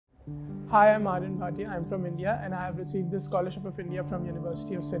Hi, I'm Aryan Bhatia. I'm from India and I have received the Scholarship of India from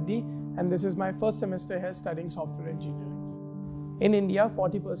University of Sydney, and this is my first semester here studying software engineering. In India,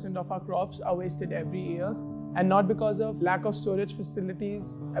 40% of our crops are wasted every year, and not because of lack of storage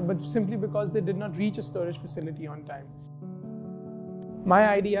facilities, but simply because they did not reach a storage facility on time. My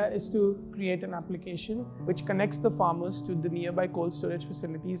idea is to create an application which connects the farmers to the nearby cold storage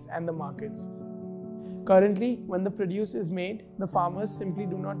facilities and the markets. Currently, when the produce is made, the farmers simply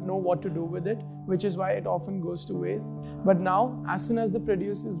do not know what to do with it, which is why it often goes to waste. But now, as soon as the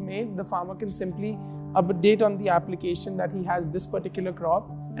produce is made, the farmer can simply update on the application that he has this particular crop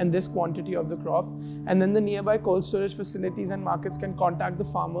and this quantity of the crop, and then the nearby cold storage facilities and markets can contact the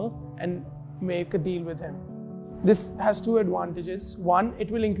farmer and make a deal with him. This has two advantages. One, it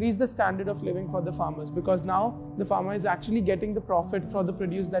will increase the standard of living for the farmers because now the farmer is actually getting the profit for the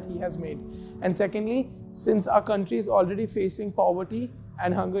produce that he has made. And secondly, since our country is already facing poverty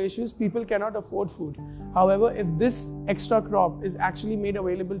and hunger issues, people cannot afford food. However, if this extra crop is actually made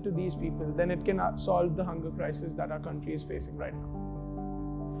available to these people, then it can solve the hunger crisis that our country is facing right now.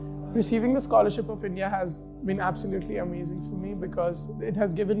 Receiving the Scholarship of India has been absolutely amazing for me because it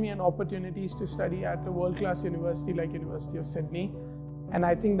has given me an opportunity to study at a world-class university like University of Sydney. And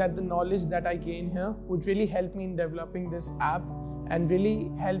I think that the knowledge that I gain here would really help me in developing this app and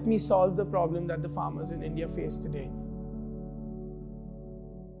really help me solve the problem that the farmers in India face today.